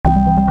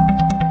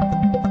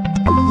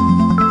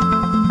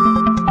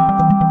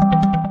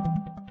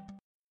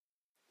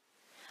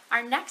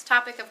Our next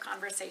topic of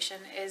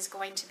conversation is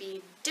going to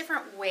be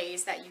different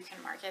ways that you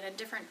can market and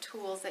different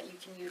tools that you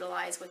can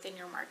utilize within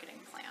your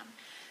marketing plan.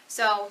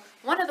 So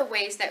one of the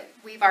ways that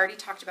we've already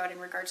talked about in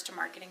regards to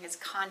marketing is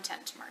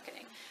content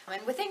marketing.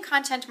 And within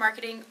content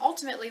marketing,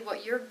 ultimately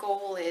what your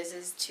goal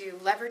is to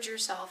leverage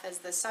yourself as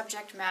the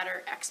subject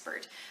matter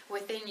expert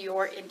within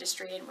your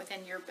industry and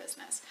within your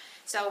business.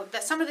 So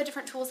some of the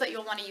different tools that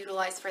you'll want to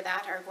utilize for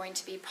that are going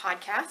to be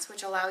podcasts,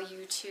 which allow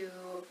you to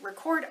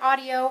record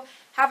audio,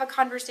 have a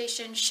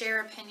conversation,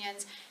 share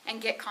opinions,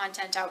 and get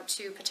content out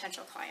to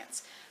potential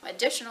clients.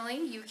 Additionally,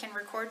 you can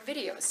record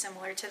videos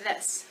similar to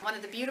this. One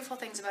of the beautiful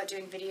things about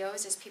doing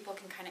videos is people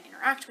can kind of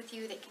interact with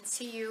you, they can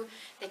see you,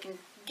 they can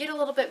get a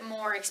little bit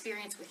more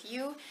experience with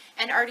you,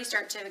 and already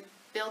start to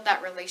build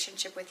that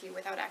relationship with you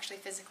without actually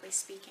physically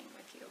speaking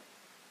with you.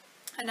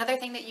 Another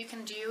thing that you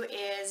can do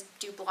is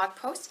do blog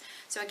posts.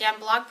 So again,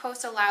 blog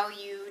posts allow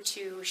you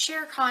to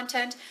share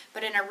content,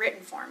 but in a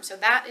written form. So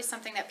that is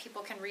something that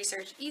people can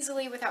research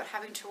easily without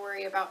having to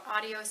worry about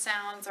audio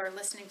sounds or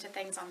listening to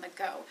things on the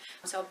go.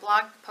 So a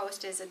blog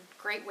post is a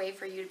great way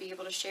for you to be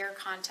able to share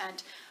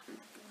content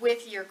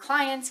with your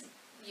clients.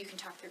 You can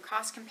talk through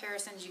cost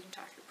comparisons, you can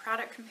talk through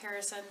product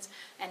comparisons,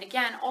 and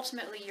again,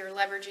 ultimately you're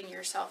leveraging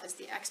yourself as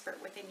the expert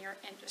within your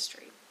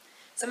industry.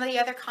 Some of the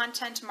other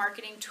content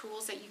marketing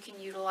tools that you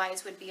can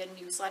utilize would be a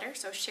newsletter,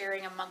 so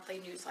sharing a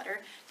monthly newsletter.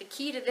 The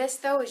key to this,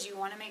 though, is you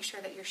want to make sure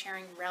that you're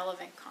sharing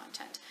relevant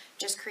content.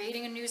 Just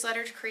creating a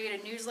newsletter to create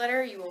a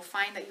newsletter, you will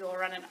find that you will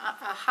run a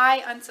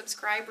high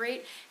unsubscribe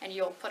rate and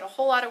you'll put a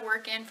whole lot of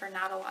work in for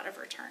not a lot of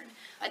return.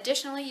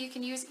 Additionally, you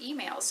can use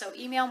email. So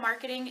email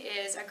marketing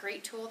is a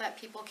great tool that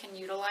people can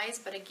utilize,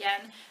 but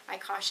again, I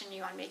caution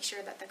you on make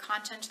sure that the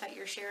content that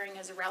you're sharing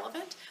is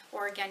relevant,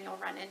 or again, you'll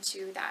run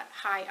into that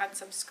high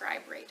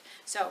unsubscribe rate.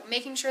 So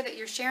making sure that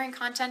you're sharing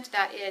content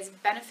that is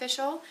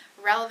beneficial,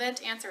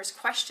 relevant, answers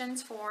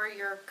questions for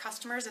your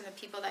customers and the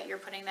people that you're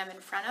putting them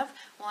in front of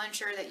will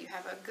ensure that you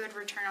have a good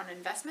return on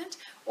investment,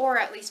 or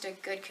at least a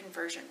good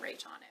conversion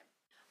rate on it.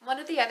 One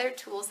of the other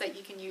tools that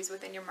you can use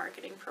within your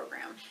marketing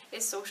program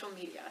is social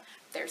media.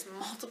 There's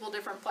multiple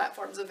different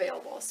platforms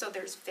available. So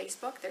there's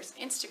Facebook, there's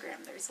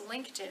Instagram, there's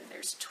LinkedIn,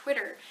 there's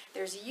Twitter,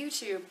 there's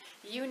YouTube,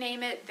 you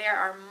name it, there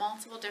are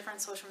multiple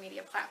different social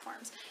media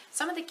platforms.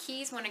 Some of the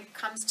keys when it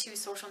comes to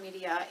social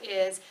media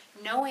is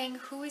knowing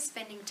who is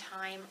spending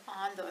time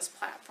on those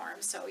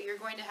platforms. So you're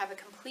going to have a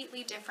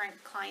completely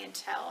different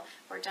clientele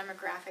or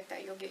demographic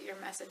that you'll get your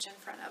message in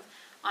front of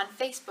on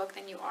Facebook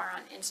than you are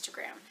on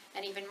Instagram,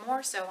 and even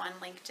more so on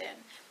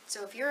LinkedIn.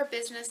 So if you're a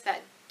business that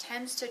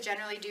tends to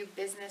generally do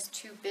business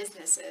to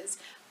businesses,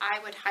 I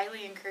would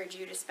highly encourage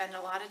you to spend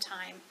a lot of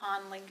time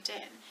on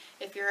LinkedIn.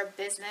 If you're a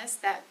business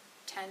that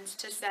tends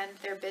to send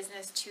their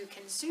business to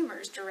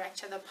consumers, direct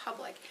to the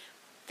public,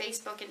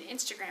 Facebook and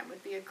Instagram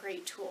would be a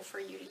great tool for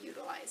you to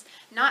utilize.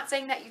 Not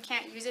saying that you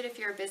can't use it if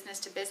you're a business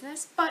to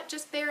business, but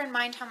just bear in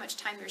mind how much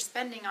time you're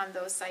spending on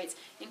those sites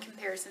in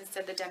comparison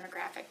to the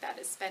demographic that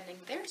is spending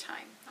their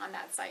time on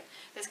that site.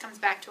 This comes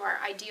back to our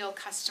ideal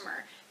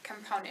customer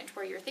component,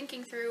 where you're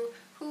thinking through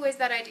who is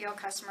that ideal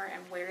customer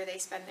and where do they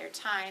spend their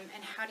time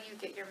and how do you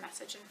get your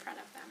message in front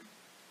of them.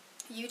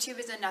 YouTube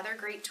is another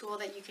great tool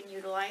that you can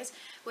utilize.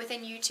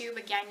 Within YouTube,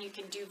 again, you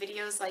can do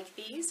videos like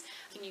these.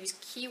 You can use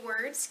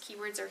keywords.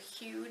 Keywords are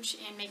huge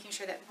in making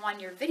sure that, one,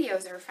 your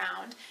videos are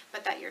found,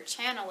 but that your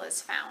channel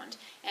is found,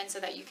 and so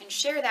that you can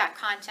share that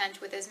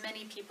content with as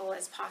many people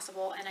as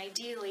possible, and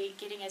ideally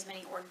getting as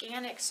many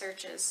organic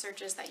searches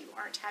that you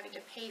aren't having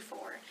to pay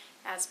for,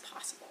 as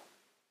possible.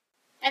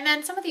 And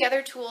then some of the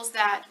other tools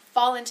that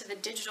fall into the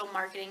digital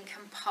marketing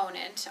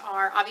component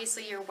are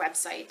obviously your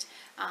website.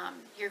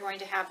 You're going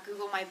to have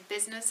Google My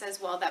Business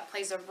as well. That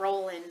plays a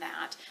role in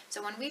that.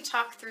 So when we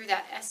talk through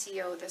that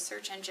SEO, the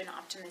search engine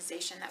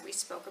optimization that we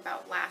spoke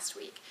about last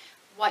week,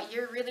 what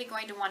you're really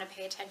going to want to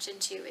pay attention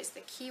to is the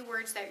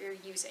keywords that you're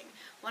using.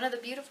 One of the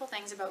beautiful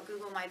things about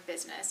Google My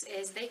Business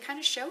is they kind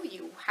of show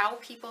you how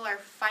people are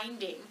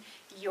finding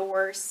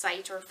your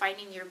site or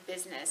finding your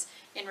business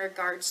in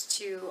regards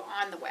to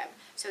on the web.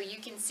 So you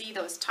can see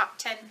those top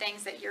 10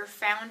 things that you're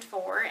found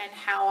for and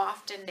how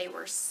often they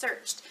were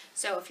searched.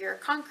 So if you're a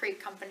concrete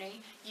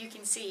company, you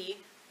can see,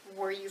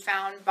 were you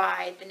found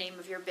by the name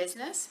of your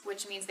business,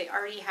 which means they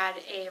already had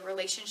a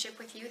relationship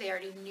with you, they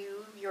already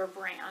knew your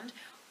brand,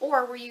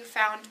 or were you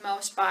found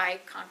most by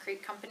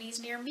concrete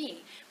companies near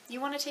me? You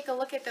want to take a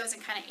look at those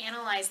and kind of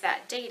analyze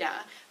that data,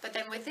 but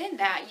then within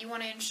that, you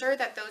want to ensure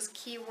that those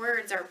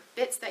keywords are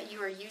bits that you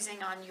are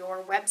using on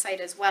your website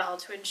as well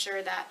to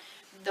ensure that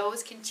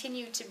those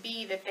continue to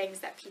be the things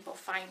that people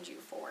find you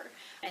for,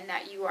 and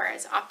that you are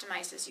as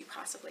optimized as you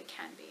possibly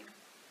can be.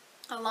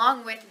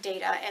 Along with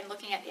data and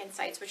looking at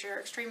insights, which are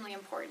extremely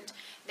important,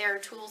 there are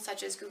tools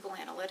such as Google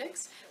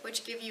Analytics,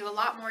 which give you a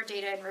lot more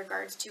data in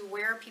regards to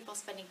where are people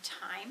spending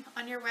time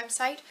on your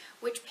website,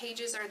 which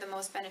pages are the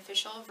most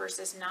beneficial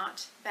versus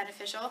not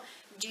beneficial,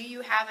 do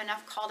you have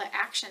enough call to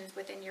actions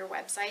within your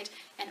website,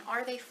 and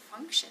are they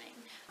functioning?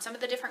 Some of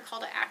the different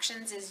call to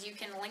actions is you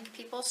can link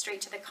people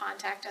straight to the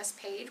Contact Us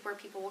page where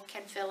people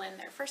can fill in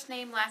their first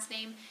name, last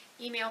name,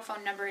 email,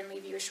 phone number, and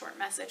leave you a short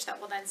message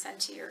that will then send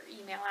to your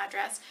email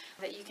address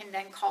that you can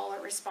then call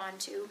or respond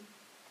to.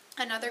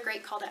 Another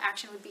great call to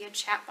action would be a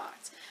chat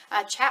box.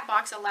 A chat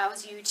box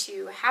allows you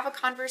to have a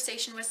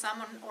conversation with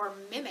someone or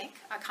mimic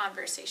a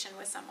conversation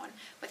with someone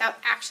without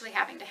actually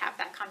having to have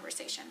that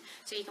conversation.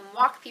 So you can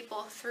walk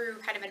people through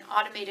kind of an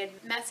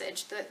automated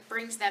message that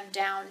brings them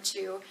down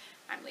to,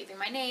 I'm leaving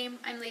my name,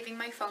 I'm leaving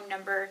my phone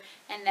number,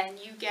 and then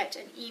you get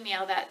an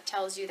email that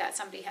tells you that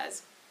somebody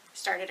has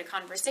started a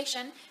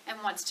conversation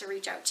and wants to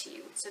reach out to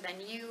you. So then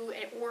you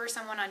or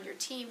someone on your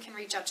team can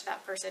reach out to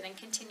that person and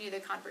continue the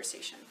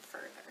conversation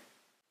further.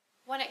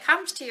 When it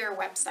comes to your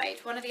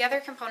website, one of the other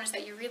components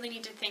that you really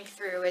need to think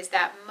through is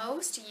that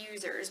most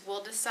users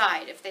will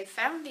decide if they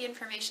found the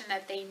information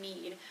that they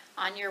need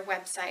on your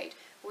website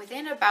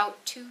within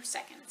about 2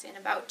 seconds. In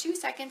about 2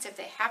 seconds, if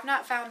they have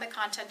not found the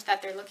content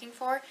that they're looking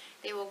for,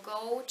 they will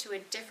go to a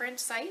different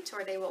site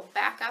or they will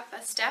back up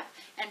a step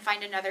and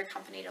find another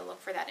company to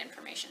look for that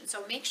information.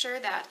 So make sure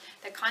that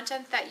the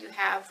content that you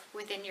have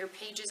within your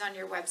pages on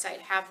your website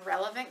have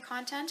relevant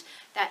content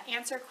that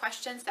answer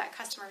questions that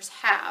customers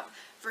have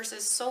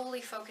versus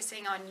solely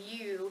focusing on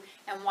you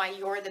and why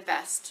you're the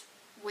best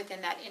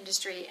within that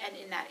industry and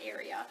in that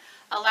area.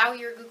 Allow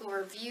your Google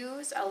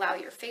reviews, allow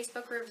your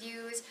Facebook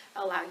reviews,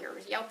 allow your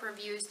Yelp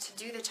reviews to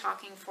do the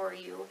talking for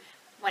you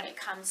when it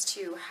comes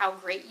to how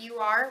great you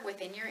are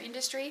within your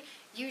industry.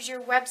 Use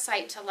your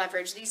website to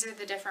leverage. These are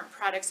the different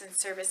products and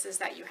services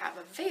that you have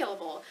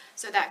available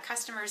so that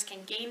customers can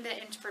gain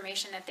the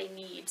information that they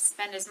need,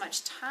 spend as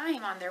much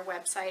time on their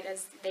website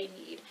as they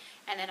need,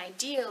 and then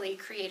ideally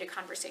create a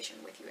conversation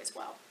with you as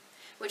well.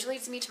 Which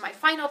leads me to my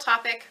final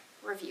topic,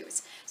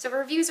 reviews. So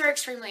reviews are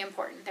extremely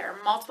important. There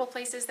are multiple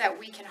places that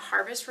we can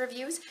harvest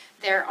reviews.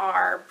 There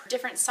are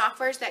different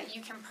softwares that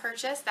you can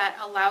purchase that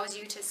allows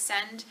you to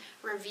send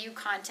review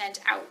content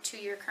out to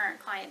your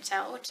current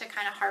clientele to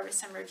kind of harvest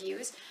some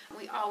reviews.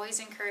 We always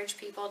encourage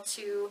people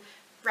to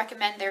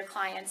recommend their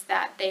clients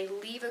that they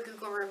leave a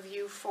Google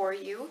review for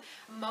you.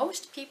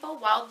 Most people,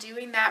 while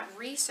doing that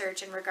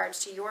research in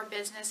regards to your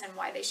business and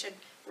why they should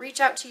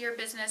reach out to your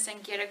business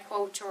and get a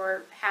quote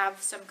or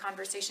have some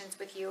conversations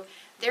with you,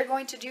 they're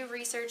going to do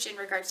research in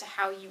regards to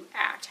how you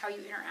act, how you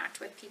interact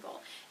with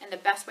people. And the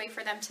best way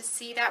for them to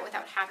see that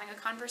without having a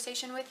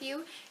conversation with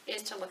you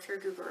is to look through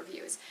Google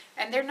reviews.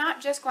 And they're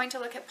not just going to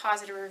look at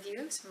positive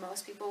reviews.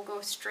 Most people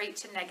go straight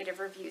to negative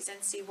reviews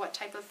and see what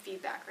type of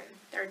feedback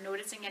they're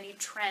noticing, any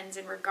trends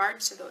in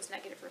regards to those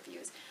negative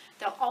reviews.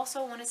 They'll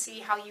also want to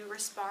see how you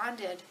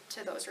responded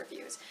to those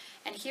reviews.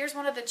 And here's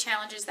one of the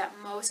challenges that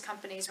most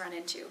companies run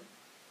into.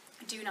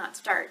 Do not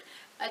start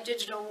a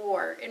digital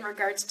war in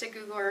regards to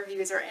Google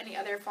reviews or any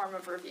other form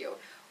of review.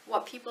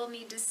 What people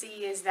need to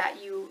see is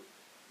that you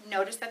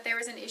noticed that there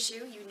was an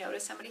issue, you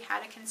noticed somebody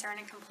had a concern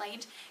and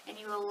complaint, and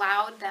you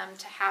allowed them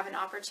to have an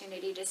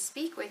opportunity to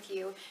speak with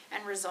you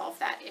and resolve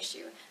that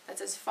issue. That's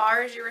as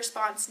far as your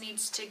response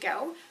needs to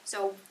go.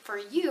 So for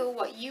you,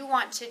 what you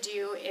want to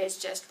do is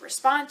just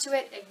respond to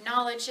it,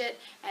 acknowledge it,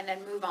 and then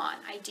move on.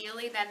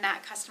 Ideally, then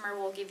that customer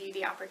will give you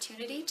the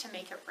opportunity to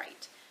make it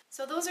right.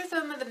 So those are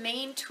some of the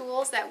main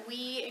tools that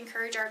we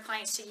encourage our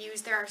clients to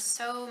use. There are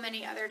so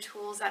many other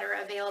tools that are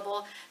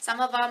available. Some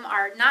of them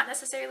are not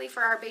necessarily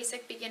for our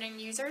basic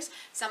beginning users.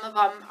 Some of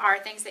them are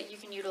things that you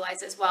can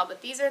utilize as well.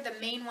 But these are the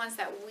main ones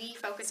that we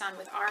focus on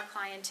with our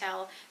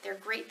clientele. They're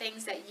great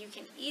things that you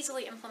can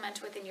easily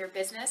implement within your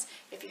business.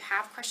 If you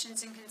have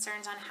questions and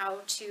concerns on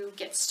how to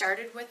get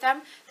started with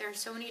them, there are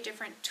so many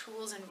different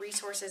tools and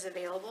resources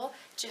available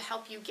to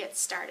help you get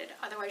started.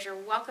 Otherwise, you're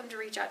welcome to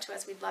reach out to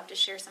us. We'd love to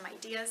share some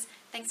ideas.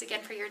 Thanks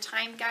again for your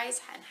time,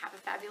 guys, and have a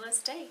fabulous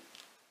day.